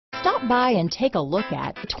Stop by and take a look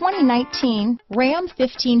at the 2019 Ram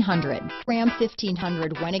 1500. Ram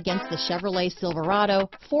 1500 went against the Chevrolet Silverado,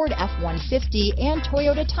 Ford F-150, and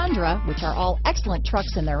Toyota Tundra, which are all excellent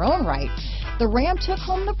trucks in their own right. The Ram took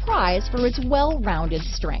home the prize for its well-rounded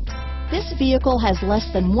strengths. This vehicle has less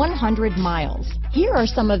than 100 miles. Here are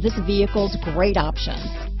some of this vehicle's great options: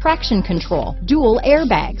 traction control, dual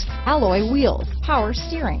airbags, alloy wheels, power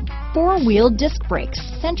steering, four-wheel disc brakes,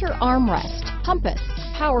 center armrest, compass,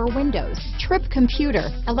 power windows, trip computer,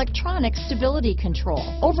 electronic stability control,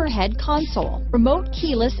 overhead console, remote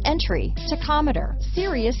keyless entry, tachometer,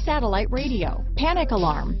 Sirius satellite radio, panic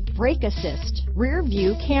alarm, brake assist, rear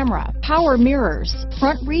view camera, power mirrors,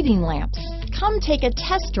 front reading lamps. Come take a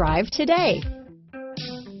test drive today.